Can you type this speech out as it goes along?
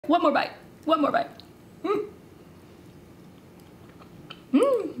One more bite. One more bite. Mm.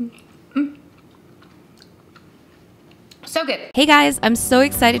 Mm. Mm. So good. Hey guys, I'm so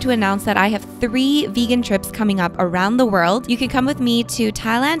excited to announce that I have 3 vegan trips coming up around the world. You can come with me to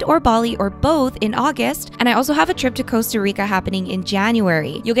Thailand or Bali or both in August, and I also have a trip to Costa Rica happening in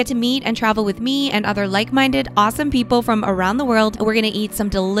January. You'll get to meet and travel with me and other like-minded, awesome people from around the world. We're gonna eat some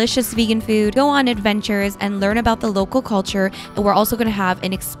delicious vegan food, go on adventures, and learn about the local culture, and we're also gonna have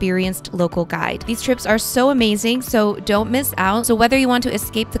an experienced local guide. These trips are so amazing, so don't miss out. So whether you want to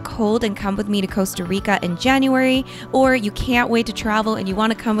escape the cold and come with me to Costa Rica in January, or you can't wait to travel and you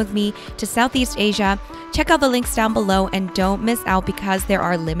want to come with me to Southeast Asia, check out the links down below and don't miss out because there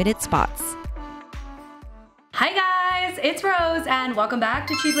are limited spots. Hi guys, it's Rose and welcome back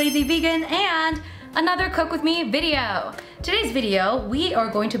to Cheap Lazy Vegan and another Cook With Me video. Today's video, we are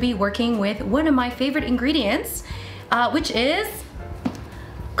going to be working with one of my favorite ingredients, which is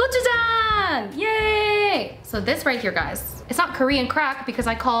gochujang! Yay! So this right here, guys, it's not Korean crack because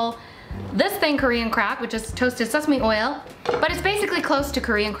I call this thing Korean crack, which is toasted sesame oil, but it's basically close to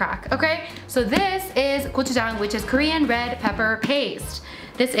Korean crack, okay? So this is gochujang, which is Korean red pepper paste.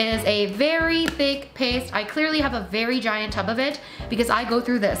 This is a very thick paste. I clearly have a very giant tub of it because I go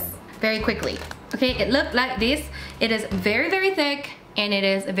through this very quickly. Okay, it looked like this. It is very, very thick and it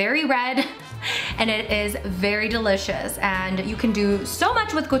is very red and it is very delicious. And you can do so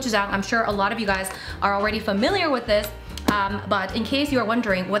much with gochujang. I'm sure a lot of you guys are already familiar with this. But in case you are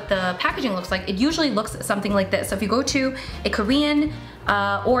wondering what the packaging looks like, it usually looks something like this. So if you go to a Korean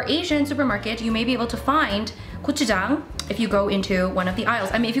or Asian supermarket, you may be able to find gochujang if you go into one of the aisles.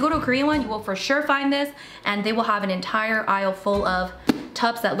 I mean, if you go to a Korean one, you will for sure find this, and they will have an entire aisle full of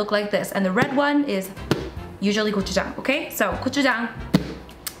tubs that look like this. And the red one is usually gochujang, okay? So gochujang,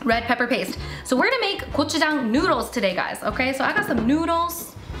 red pepper paste. So we're gonna make gochujang noodles today, guys, okay? So I got some noodles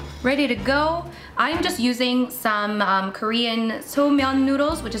ready to go. I'm just using some Korean someon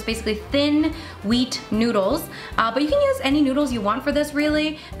noodles, which is basically thin wheat noodles. But you can use any noodles you want for this,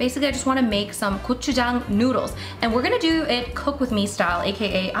 really. Basically, I just want to make some gochujang noodles. And we're gonna do it cook with me style,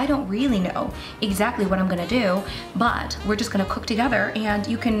 aka I don't really know exactly what I'm gonna do, but we're just gonna cook together and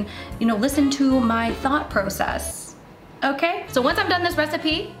you can, listen to my thought process. Okay? So once I'm done this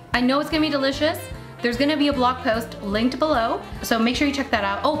recipe, I know it's gonna be delicious. There's gonna be a blog post linked below, so make sure you check that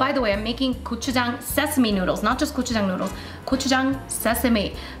out. Oh, by the way, I'm making gochujang sesame noodles, not just gochujang noodles, gochujang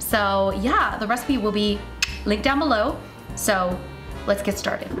sesame. So yeah, the recipe will be linked down below. So let's get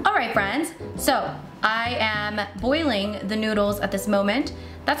started. All right, friends, so I am boiling the noodles at this moment.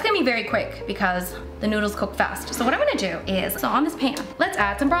 That's gonna be very quick because the noodles cook fast. So what I'm gonna do is, so on this pan, let's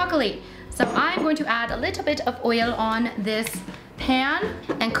add some broccoli. So I'm going to add a little bit of oil on this pan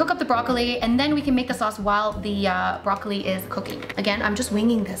and cook up the broccoli, and then we can make the sauce while the broccoli is cooking. Again, I'm just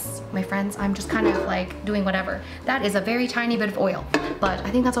winging this, my friends. I'm just kind of like doing whatever. That is a very tiny bit of oil, but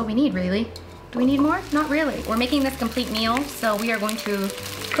I think that's all we need, really. Do we need more? Not really. We're making this complete meal, so we are going to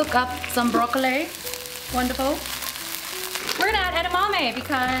cook up some broccoli. Wonderful. We're gonna add edamame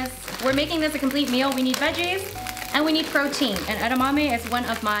because we're making this a complete meal. We need veggies and we need protein, and edamame is one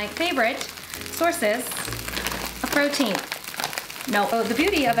of my favorite sources of protein. No, so the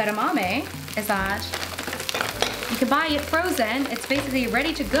beauty of edamame is that you can buy it frozen. It's basically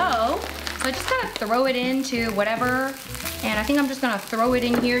ready to go. So I just gotta throw it into whatever. And I think I'm just gonna throw it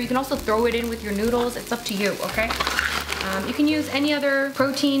in here. You can also throw it in with your noodles. It's up to you, okay? You can use any other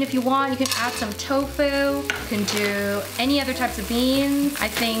protein if you want. You can add some tofu. You can do any other types of beans. I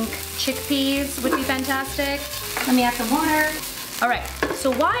think chickpeas would be fantastic. Let me add some water. All right,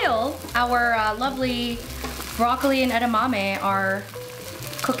 so while our lovely broccoli and edamame are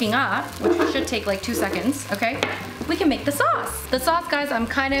cooking up, which should take like 2 seconds, okay? We can make the sauce. The sauce, guys, I'm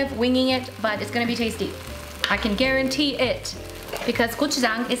kind of winging it, but it's gonna be tasty. I can guarantee it because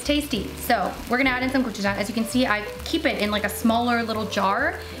gochujang is tasty. So we're gonna add in some gochujang. As you can see, I keep it in like a smaller little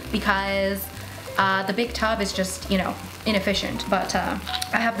jar because the big tub is just, inefficient. But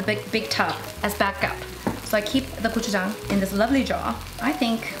I have the big tub as backup. So I keep the gochujang in this lovely jar. I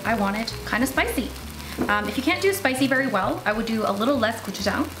think I want it kind of spicy. If you can't do spicy very well, I would do a little less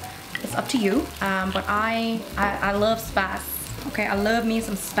gochujang. It's up to you, but I love spice. Okay, I love me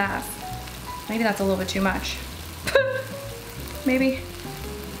some spice. Maybe that's a little bit too much. maybe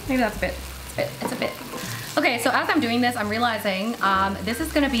that's a bit. It's a bit. Okay, so as I'm doing this, I'm realizing this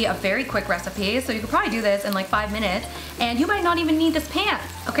is gonna be a very quick recipe, so you could probably do this in like 5 minutes, and you might not even need this pan,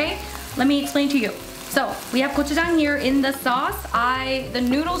 okay? Let me explain to you. So we have gochujang here in the sauce. The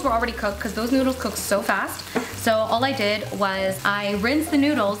noodles were already cooked because those noodles cook so fast. So all I did was I rinsed the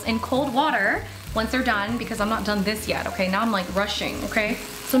noodles in cold water once they're done, because I'm not done this yet, okay? Now I'm like rushing, okay?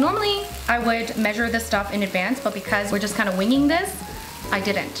 So normally I would measure this stuff in advance, but because we're just kind of winging this, I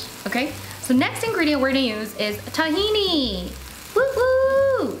didn't, okay? So next ingredient we're gonna use is tahini.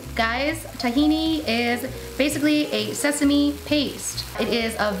 Woo-hoo! Guys, tahini is basically a sesame paste. It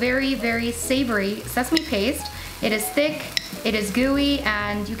is a very, very savory sesame paste. It is thick, it is gooey,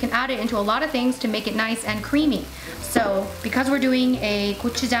 and you can add it into a lot of things to make it nice and creamy. So because we're doing a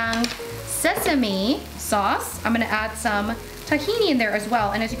gochujang sesame sauce, I'm gonna add some tahini in there as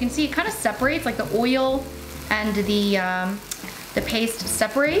well. And as you can see, it kind of separates, like the oil and the paste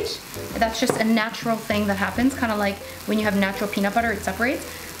separate. That's just a natural thing that happens, kind of like when you have natural peanut butter, it separates.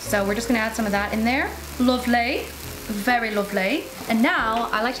 So we're just gonna add some of that in there. Lovely, very lovely. And now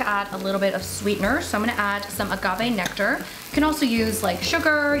I like to add a little bit of sweetener. So I'm gonna add some agave nectar. You can also use like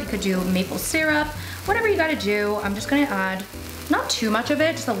sugar, you could do maple syrup, whatever you gotta do. I'm just gonna add not too much of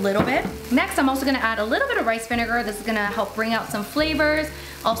it, just a little bit. Next, I'm also gonna add a little bit of rice vinegar. This is gonna help bring out some flavors.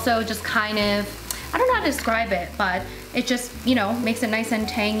 Also just kind of, I don't know how to describe it, but it just, you know, makes it nice and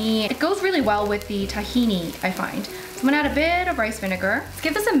tangy. It goes really well with the tahini, I find. So I'm gonna add a bit of rice vinegar. Let's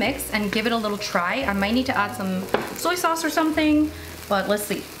give this a mix and give it a little try. I might need to add some soy sauce or something, but let's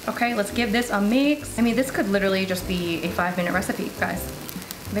see. Okay, let's give this a mix. I mean, this could literally just be a 5-minute recipe, guys.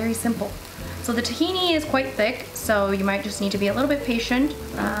 Very simple. So the tahini is quite thick, so you might just need to be a little bit patient.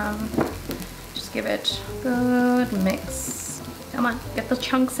 Just give it a good mix. Come on, get the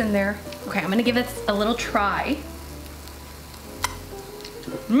chunks in there. Okay, I'm gonna give it a little try.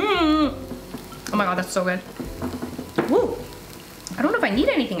 Oh my god, that's so good. Woo! I don't know if I need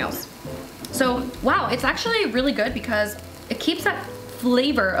anything else. So, wow, it's actually really good because it keeps that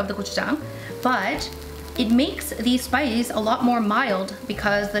flavor of the gochujang, but it makes the spice a lot more mild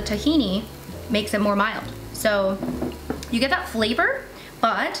because the tahini makes it more mild. So you get that flavor,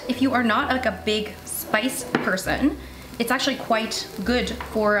 but if you are not like a big spice person, it's actually quite good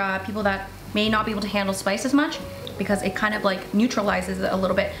for people that may not be able to handle spice as much, because it kind of like neutralizes it a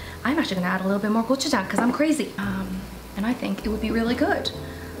little bit. I'm actually gonna add a little bit more gochujang because I'm crazy. And I think it would be really good.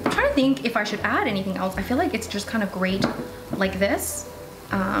 I'm trying to think if I should add anything else. I feel like it's just kind of great like this.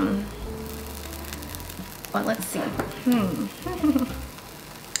 But let's see.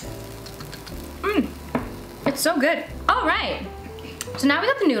 It's so good. All right, so now we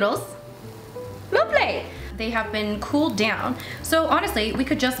got the noodles. Lovely. They have been cooled down. So honestly, we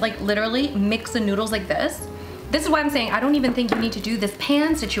could just like literally mix the noodles like this. This is why I'm saying I don't even think you need to do this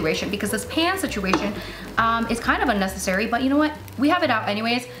pan situation, because this pan situation is kind of unnecessary, but you know what? We have it out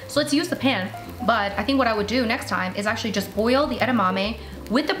anyways, so let's use the pan. But I think what I would do next time is actually just boil the edamame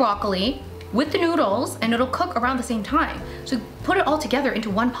with the broccoli, with the noodles, and it'll cook around the same time. So put it all together into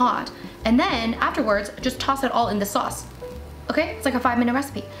one pot, and then afterwards, just toss it all in the sauce. Okay, it's like a 5-minute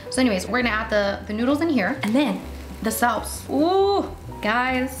recipe. So anyways, we're gonna add the noodles in here, and then the sauce. Ooh,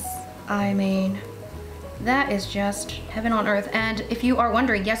 guys, I mean, that is just heaven on earth. And if you are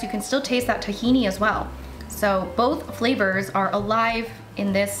wondering, yes, you can still taste that tahini as well. So both flavors are alive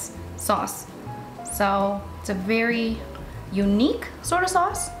in this sauce. So it's a very unique sort of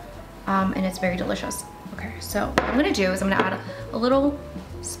sauce, and it's very delicious. Okay, so what I'm gonna do is I'm gonna add a little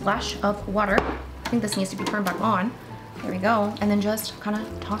splash of water. I think this needs to be turned back on. There we go, and then just kind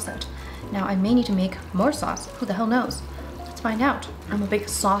of toss it. Now I may need to make more sauce. Who the hell knows? Let's find out. I'm a big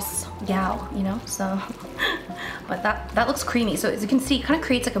sauce gal, you know, so. But that looks creamy. So as you can see, it kind of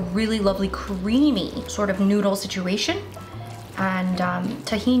creates like a really lovely creamy sort of noodle situation. And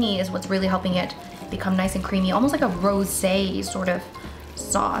tahini is what's really helping it become nice and creamy, almost like a rosé sort of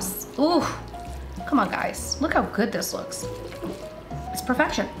sauce. Ooh, come on guys, look how good this looks. It's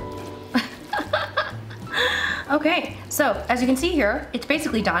perfection. Okay, so as you can see here, it's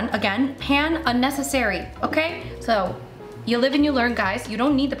basically done. Again, pan unnecessary, okay? So you live and you learn, guys. You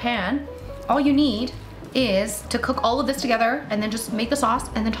don't need the pan. All you need is to cook all of this together and then just make the sauce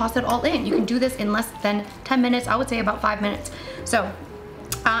and then toss it all in. You can do this in less than 10 minutes. I would say about 5 minutes. So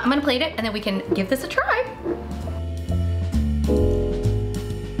I'm gonna plate it and then we can give this a try.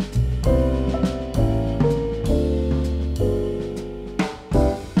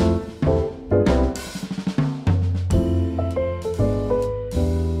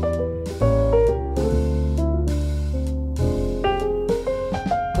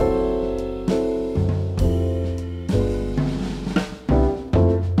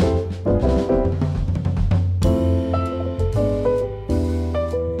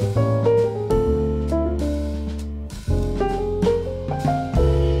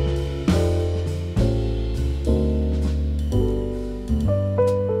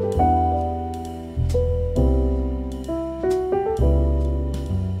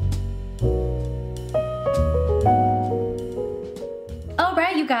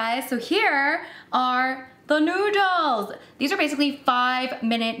 guys, so here are the noodles. These are basically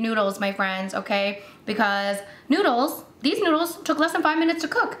 5-minute noodles, my friends, okay? Because these noodles took less than 5 minutes to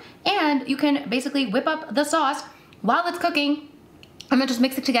cook, and you can basically whip up the sauce while it's cooking and then just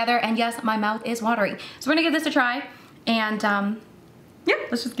mix it together, and yes, my mouth is watering. So we're gonna give this a try, and yeah,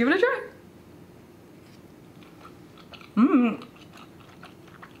 let's just give it a try.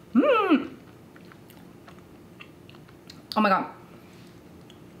 Oh my god.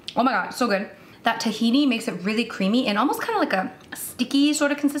 Oh my god, so good. That tahini makes it really creamy and almost kind of like a sticky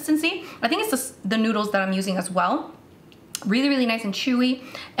sort of consistency. I think it's the noodles that I'm using as well. Really, really nice and chewy.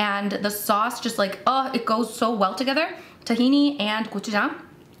 And the sauce just like, oh, it goes so well together. Tahini and gochujang,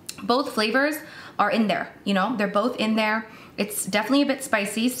 both flavors are in there, you know? They're both in there. It's definitely a bit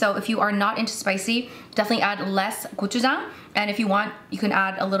spicy, so if you are not into spicy, definitely add less gochujang. And if you want, you can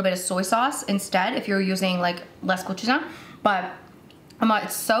add a little bit of soy sauce instead if you're using like less gochujang. But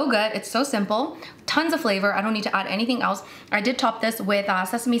it's so good, it's so simple, tons of flavor. I don't need to add anything else. I did top this with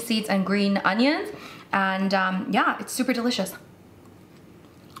sesame seeds and green onions, and yeah, it's super delicious.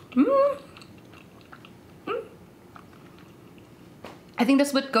 I think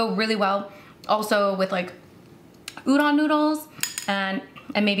this would go really well also with like udon noodles and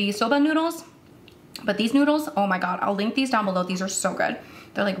maybe soba noodles. But these noodles, oh my god, I'll link these down below. These are so good.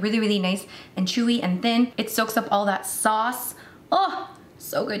 They're like really, really nice and chewy and thin. It soaks up all that sauce. Oh,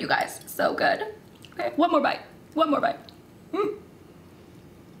 so good, you guys, so good. Okay, one more bite, one more bite.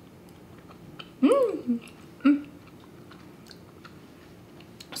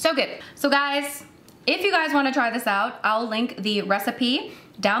 So good. So guys, if you guys want to try this out, I'll link the recipe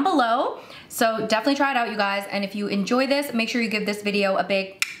down below. So definitely try it out, you guys. And if you enjoy this, make sure you give this video a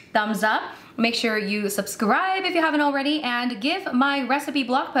big thumbs up. Make sure you subscribe if you haven't already, and give my recipe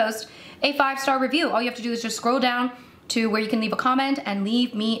blog post a 5-star review. All you have to do is just scroll down to where you can leave a comment and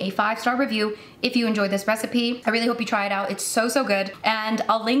leave me a 5-star review if you enjoyed this recipe. I really hope you try it out. It's so, so good. And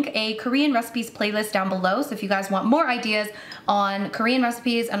I'll link a Korean recipes playlist down below. So if you guys want more ideas on Korean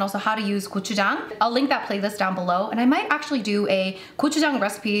recipes and also how to use gochujang, I'll link that playlist down below. And I might actually do a gochujang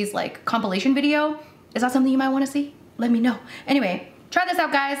recipes like compilation video. Is that something you might want to see? Let me know. Anyway, try this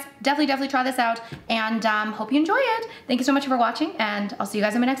out, guys. Definitely try this out, and hope you enjoy it. Thank you so much for watching, and I'll see you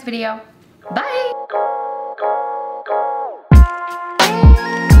guys in my next video. Bye.